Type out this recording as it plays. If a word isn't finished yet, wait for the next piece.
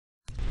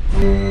Hi,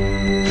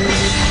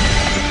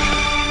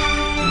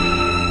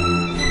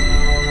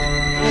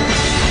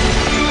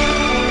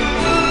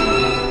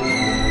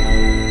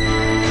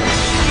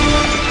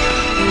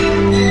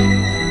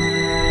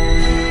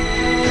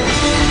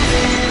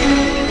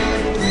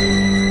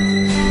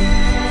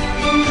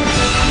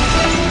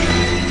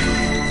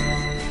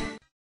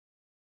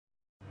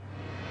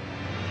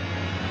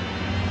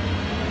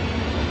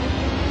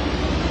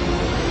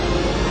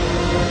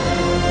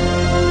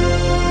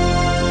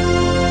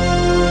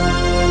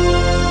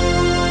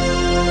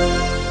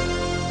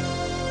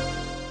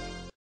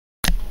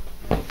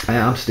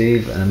 I'm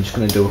Steve and I'm just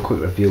going to do a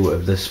quick review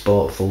of the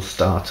Sportful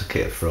starter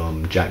kit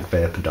from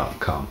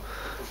jackvapor.com.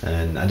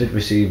 And I did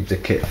receive the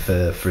kit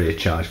for free of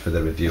charge for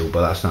the review,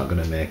 but that's not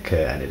going to make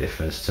any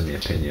difference to my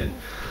opinion.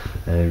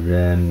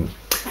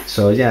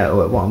 So yeah,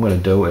 what I'm going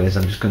to do is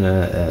I'm just going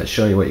to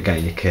show you what you get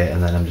in your kit,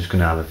 and then I'm just going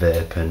to have a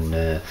vape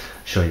and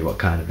show you what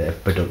kind of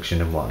vape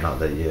production and whatnot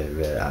that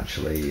you're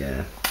actually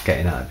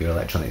getting out of your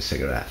electronic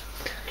cigarette.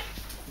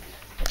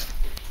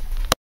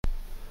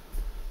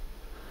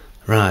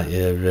 Right,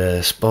 your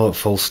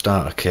Sportful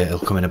starter kit will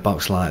come in a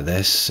box like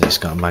this. It's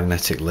got a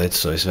magnetic lid,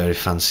 so it's a very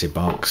fancy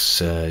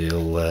box.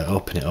 You'll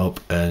open it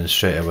up and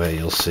straight away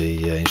you'll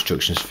see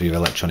instructions for your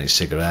electronic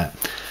cigarette,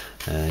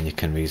 and you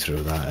can read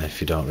through that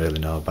if you don't really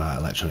know about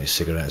electronic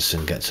cigarettes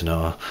and get to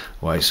know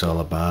what it's all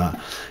about.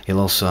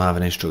 You'll also have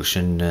an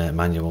instruction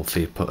manual for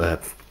your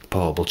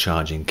portable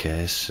charging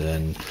case,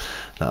 and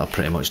that'll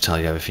pretty much tell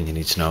you everything you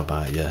need to know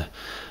about your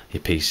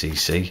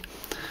PCC.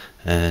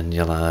 And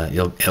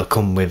it'll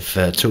come with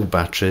two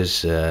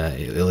batteries.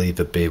 It'll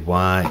either be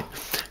white,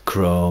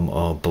 chrome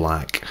or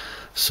black.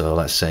 So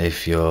let's say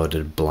if you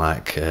ordered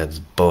black,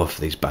 both of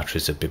these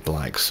batteries would be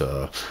black.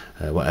 So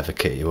whatever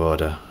kit you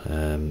order,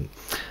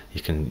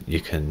 you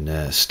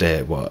can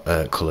state what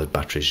coloured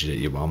batteries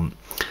you want.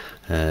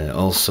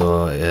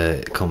 Also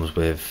it comes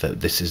with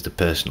this is the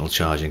personal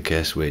charging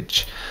case,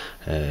 which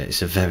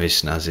it's a very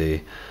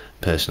snazzy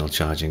personal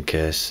charging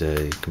case.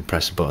 You can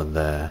press a button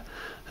there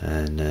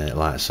and it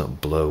lights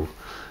up blue,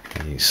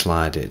 and you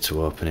slide it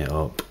to open it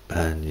up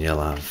and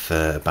you'll have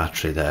a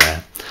battery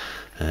there.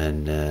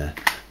 And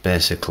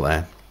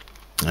basically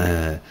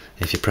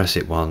if you press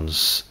it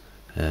once,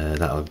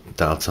 that'll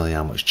tell you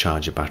how much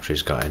charge your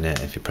battery's got in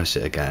it. If you press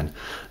it again,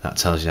 that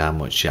tells you how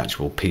much the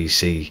actual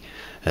PCC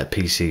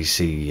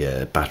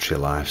battery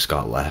life's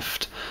got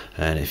left.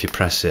 And if you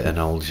press it and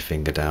hold your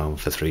finger down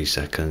for 3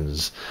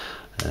 seconds,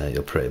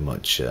 you'll pretty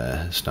much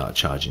start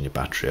charging your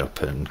battery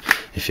up. And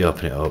if you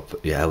open it up,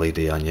 your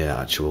LED on your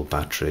actual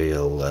battery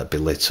will be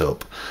lit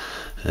up,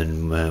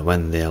 and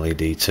when the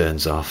LED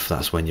turns off,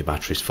 that's when your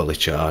battery's fully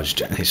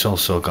charged. It's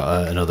also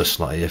got another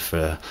slot here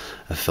for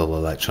a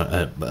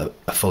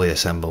fully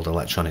assembled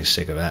electronic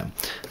cigarette,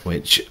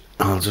 which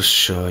I'll just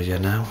show you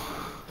now.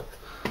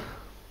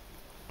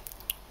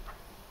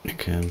 You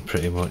can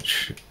pretty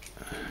much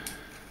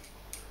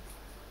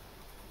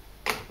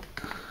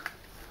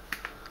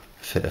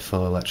fit a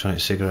full electronic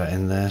cigarette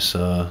in there,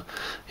 so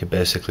you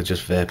basically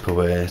just vape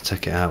away,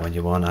 take it out when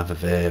you want, have a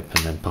vape,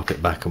 and then pop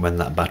it back. And when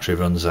that battery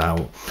runs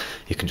out,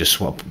 you can just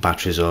swap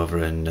batteries over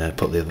and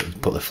put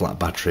the flat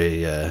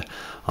battery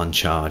on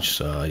charge,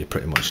 so you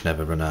pretty much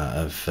never run out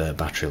of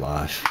battery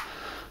life.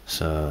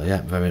 So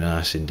yeah, very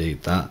nice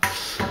indeed that.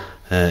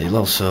 You'll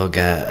also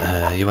get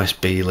a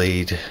USB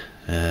lead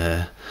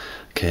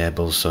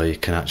cable, so you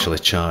can actually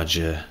charge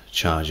your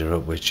charger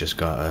up, which has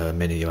got a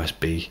mini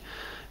USB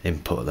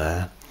input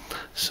there.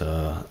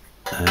 So,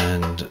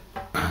 and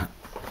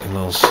you'll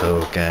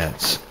also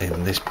get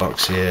in this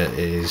box here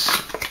is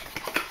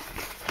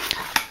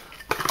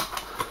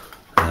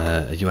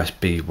a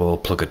USB wall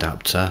plug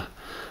adapter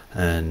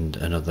and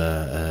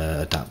another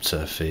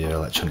adapter for your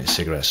electronic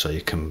cigarette, so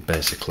you can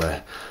basically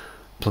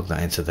plug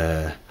that into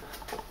there,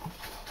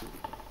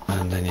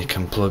 and then you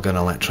can plug an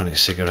electronic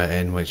cigarette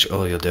in, which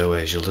all you'll do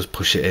is you'll just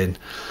push it in.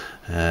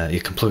 You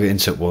can plug it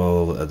into the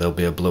wall, there'll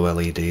be a blue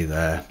LED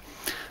there,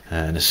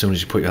 and as soon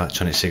as you put your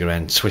electronic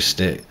cigarette in, twist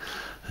it,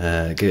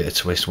 give it a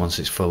twist once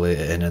it's fully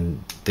in,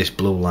 and this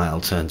blue light will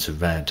turn to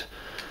red,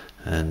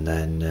 and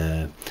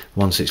then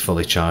once it's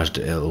fully charged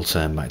it'll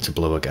turn back to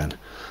blue again.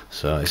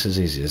 So it's as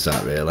easy as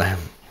that really.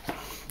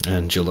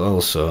 And you'll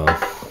also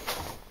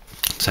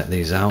take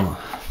these out.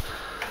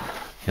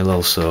 You'll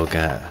also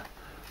get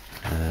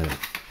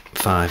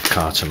 5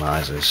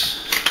 cartomizers,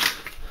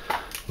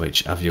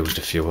 which I've used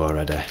a few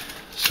already.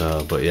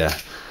 So, but yeah,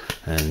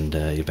 and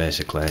you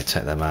basically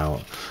take them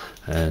out,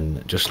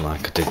 and just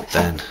like I did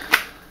then,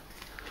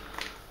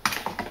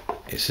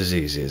 it's as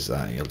easy as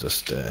that. You'll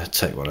just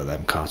take one of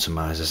them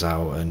cartomizers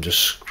out and just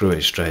screw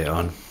it straight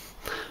on,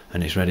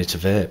 and it's ready to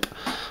vape.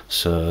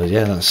 So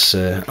yeah, that's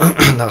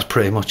that's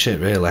pretty much it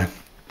really.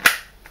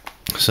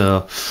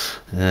 So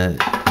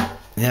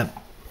yeah.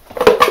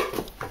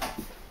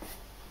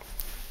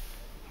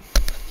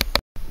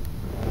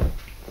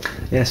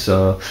 Yeah,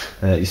 so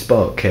your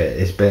sport kit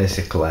is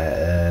basically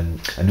a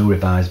new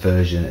revised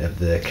version of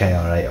the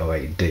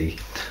KR808D,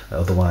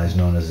 otherwise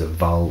known as the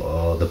Vol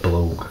or the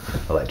Blue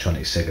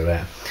electronic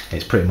cigarette.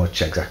 It's pretty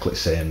much exactly the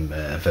same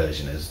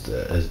version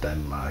as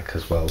them like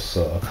as well.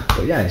 So,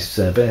 but yeah, it's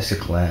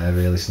basically a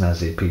really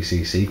snazzy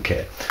PCC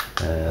kit,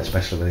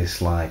 especially with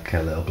this like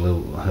little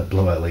blue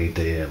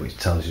LED which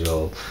tells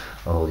you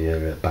all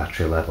your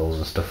battery levels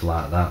and stuff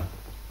like that,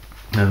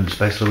 and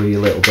especially with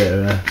your little bit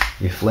of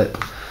your flip.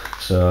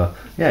 So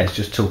yeah, it's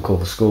just too cool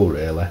for school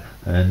really.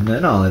 And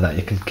not only that,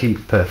 you can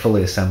keep a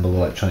fully assembled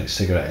electronic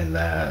cigarette in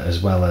there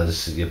as well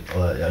as your,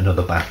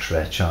 another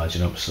battery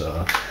charging up.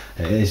 So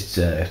it is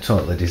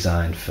totally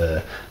designed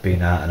for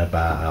being out and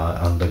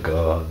about, on the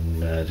go,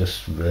 and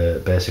just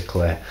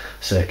basically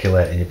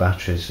circulating your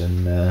batteries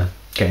and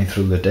getting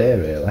through the day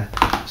really.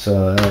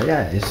 So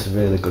yeah, it's a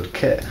really good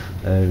kit.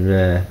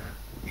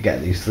 You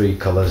get these 3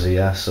 colours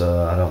here,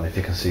 so I don't know if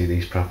you can see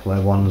these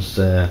properly. One's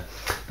the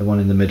one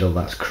in the middle,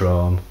 that's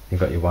chrome.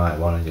 You've got your white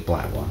one and your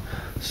black one.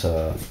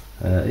 So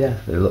yeah,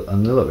 they look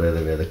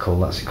really cool.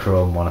 That's the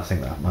chrome one. I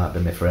think that might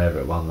be my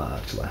favourite one, that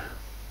actually.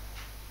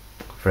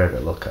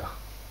 Favourite looker.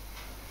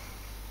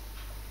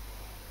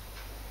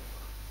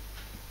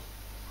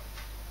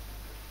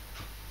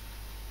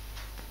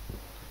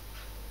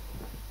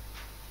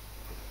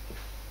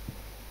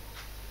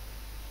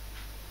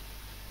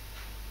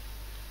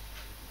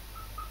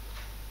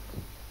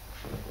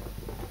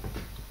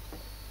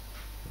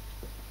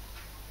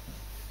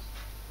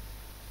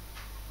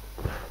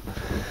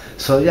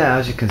 So yeah,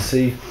 as you can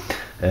see,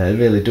 it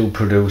really do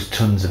produce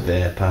tons of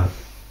vapour.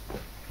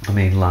 I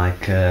mean,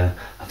 like I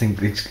think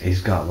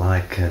he's got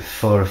like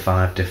 4 or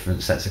 5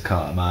 different sets of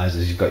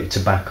cartomizers. You've got your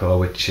tobacco,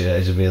 which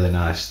is a really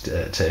nice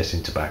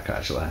tasting tobacco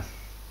actually.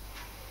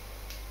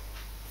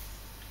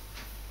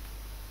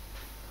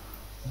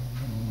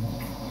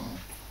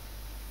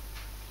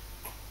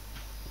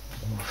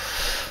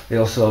 He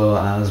also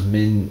has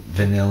mint,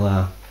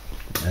 vanilla.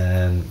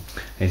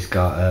 It's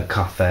got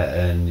coffee,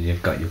 and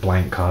you've got your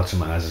blank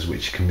cartomizers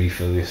which you can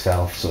refill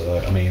yourself. So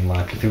I mean,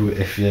 like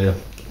if you're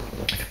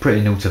pretty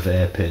new to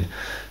vaping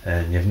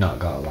and you've not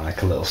got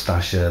like a little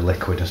stash of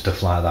liquid and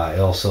stuff like that,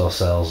 it also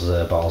sells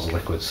bottles of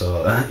liquid,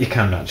 so you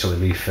can actually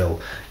refill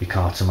your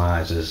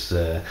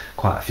cartomizers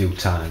quite a few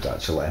times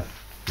actually.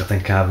 I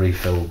think I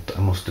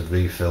must have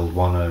refilled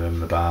one of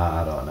them about,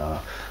 I don't know,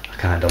 I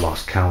kind of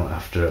lost count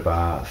after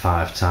about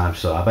 5 times,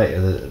 so I bet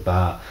you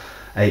about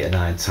 8 or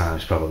 9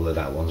 times probably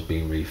that one's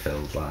been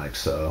refilled, like,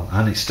 so,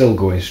 and it's still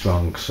going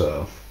strong,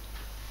 so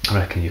I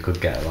reckon you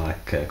could get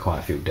like quite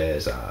a few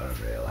days out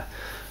of it really.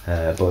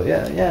 But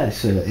yeah,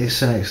 it's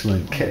an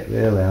excellent kit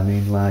really. I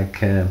mean,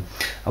 like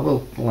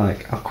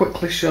I'll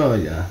quickly show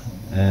you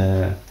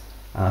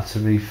how to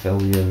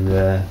refill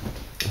your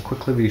I'll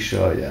quickly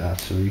show you how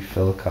to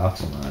refill a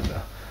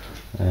cartomizer,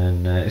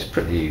 and it's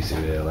pretty easy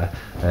really.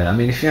 I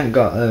mean, if you haven't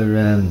got a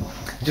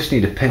you just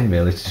need a pin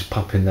really to just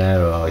pop in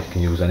there, or you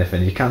can use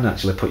anything. You can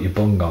actually put your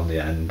bung on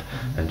the end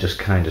and just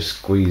kind of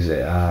squeeze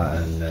it out,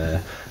 and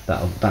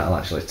that'll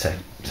actually take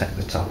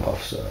the top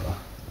off.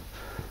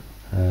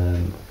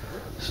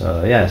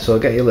 So yeah, so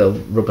get your little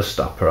rubber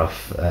stopper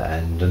off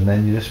end, and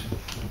then it's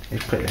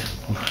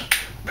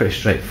pretty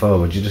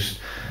straightforward. You just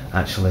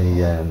actually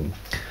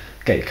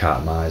get your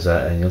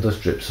cartomizer, and you'll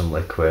just drip some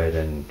liquid,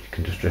 and you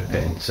can just drip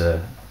it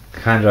into,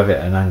 kind of have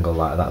it at an angle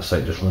like that, so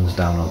it just runs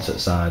down onto the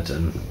sides,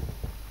 and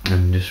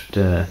just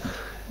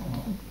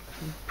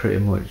pretty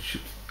much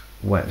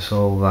wets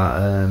all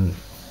that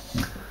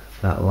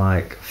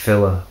like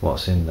filler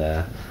what's in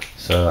there.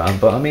 So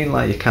but I mean,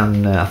 like, you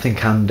can I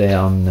think Andy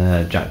on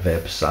Jack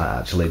Vapor's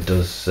site actually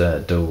does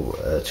do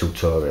a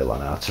tutorial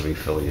on how to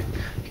refill your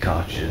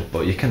cartridges,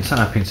 but you can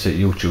type into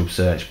YouTube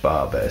search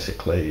bar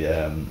basically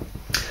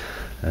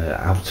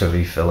how to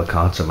refill a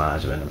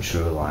cartomizer, and I'm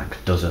sure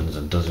like dozens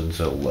and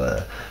dozens of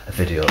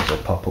videos will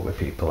pop up with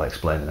people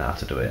explaining how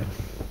to do it.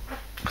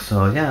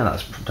 So yeah,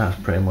 that's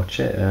pretty much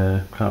it.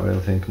 Can't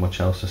really think much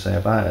else to say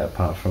about it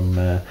apart from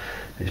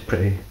it's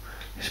pretty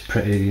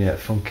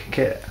funky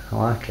kit. I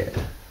like it.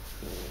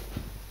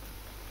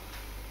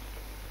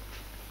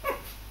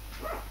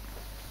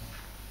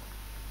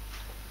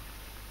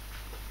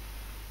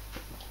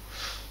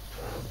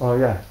 Oh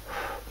yeah,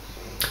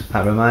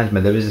 that reminds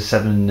me, there is a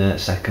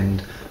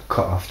 7-second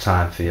cut off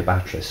time for your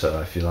battery, so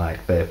if you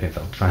like vaping,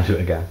 I'll try and do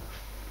it again.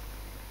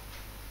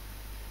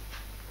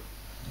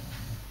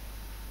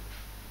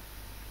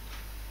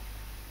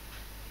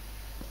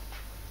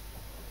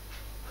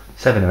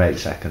 7 or 8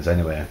 seconds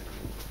anyway.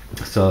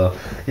 So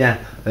yeah,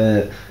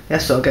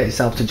 so get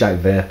yourself to Jack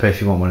Vapor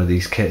if you want one of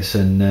these kits,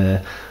 and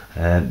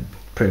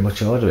pretty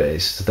much order it.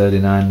 It's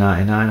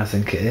 $39.99 I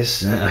think it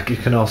is. You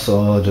can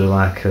also order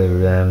like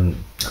a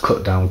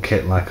cut down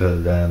kit, like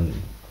a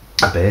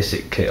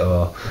basic kit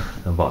or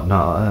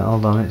whatnot.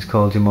 Hold on, it's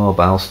called your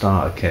mobile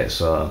starter kit.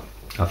 So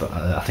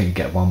I think you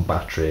get 1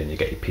 battery and you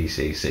get your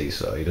PCC,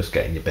 so you're just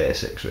getting your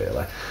basics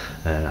really,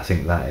 and I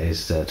think that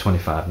is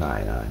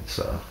 $25.99.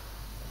 So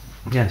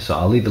yeah, so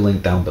I'll leave the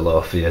link down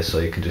below for you, so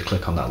you can just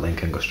click on that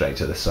link and go straight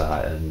to the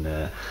site and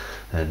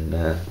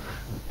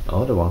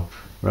order one.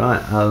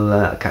 Right,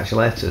 I'll catch you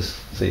later.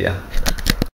 See ya.